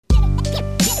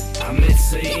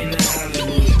say in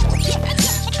Hollywood.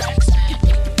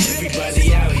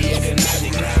 Everybody out here got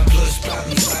 99 plus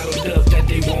problems bottled up that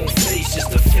they won't face,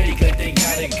 just a fake like they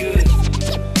got it good.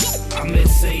 I'm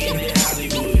insane in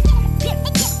Hollywood.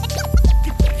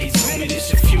 He told me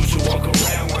this your future, walk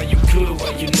around while you could,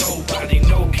 while you nobody,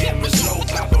 no cameras, no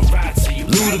paparazzi.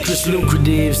 Ludicrous,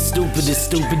 lucrative, stupid as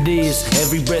stupid is.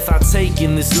 Every breath I take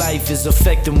in this life is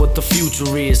affecting what the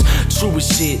future is. True as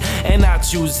shit, and I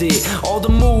choose it. All the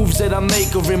moves that I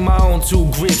make are in my own two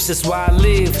grips. That's why I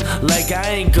live like I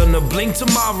ain't gonna blink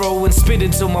tomorrow and spit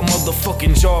until my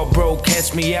motherfucking jaw broke.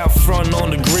 Catch me out front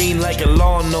on the green like a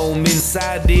lawn gnome.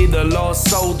 Inside it, a lost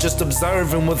soul, just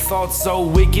observing with thoughts so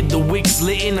wicked. The wick's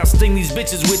lit, I sting these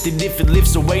bitches with it. If it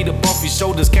lifts a weight up off your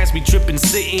shoulders, catch me tripping,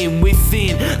 sitting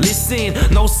within. Listen,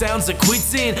 no sounds of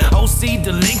quitting. OC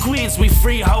delinquents, we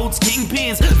freeholds,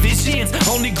 kingpins, visions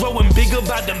only growing bigger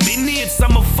by the minutes.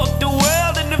 I'ma fuck the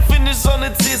world and the finish on the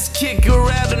tits. Kick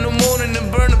her out in the morning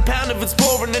and burn a pound if it's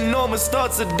pouring. Enormous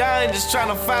thoughts of dying, just trying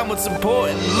to find what's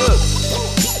important. Look,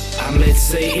 I'm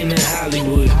insane in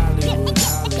Hollywood.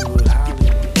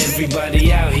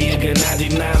 Everybody out here got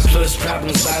 99 plus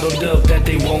problems bottled up that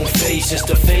they won't face, just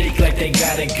a fake like they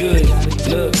got it good.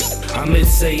 Look, I'm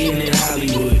insane in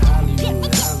Hollywood.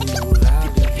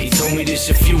 He told me this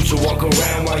your future, walk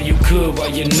around while you could,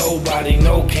 while you nobody,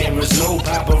 no cameras, no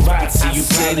paparazzi. You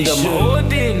probably should. I'm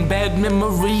hoarding bad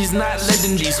memories, not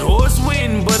letting these whores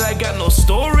win. But I got no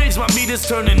storage, my meter's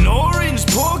turning orange.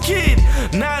 Poor kid,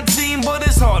 19 but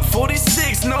it's hard,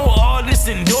 46, no artist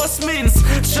endorsements.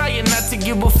 Trying not to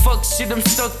give a fuck, shit I'm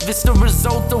stuck. This the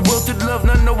result of wilted love,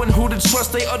 not knowing who to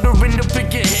trust. They uttering to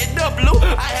pick your head up, Lou,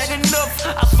 I had enough.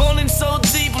 I've fallen so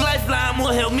deep, lifeline will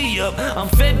help me up. I'm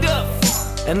fed up.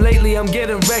 And lately I'm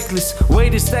getting reckless.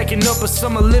 Weight is stacking up, but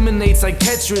some eliminates like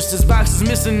Tetris. There's boxes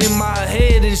missing in my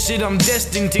head and shit, I'm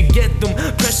destined to get them.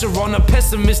 Pressure on a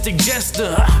pessimistic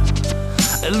jester.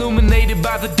 Illuminated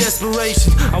by the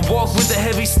desperation, I walk with a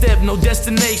heavy step, no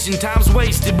destination. Time's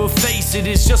wasted, but face it,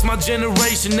 it's just my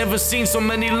generation. Never seen so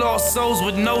many lost souls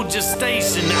with no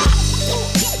gestation.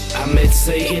 I'm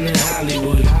insane in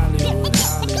Hollywood.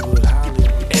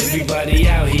 Everybody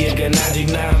out here got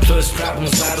 99 plus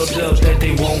problems bottled up that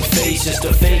they won't face, just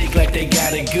a fake like they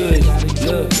got it good.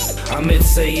 Look, I'm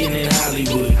insane in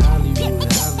Hollywood.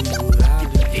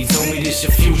 He told me this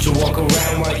your future, walk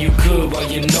around while you could,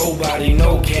 while you nobody,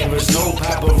 no cameras, no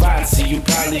paparazzi. You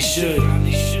probably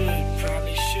should.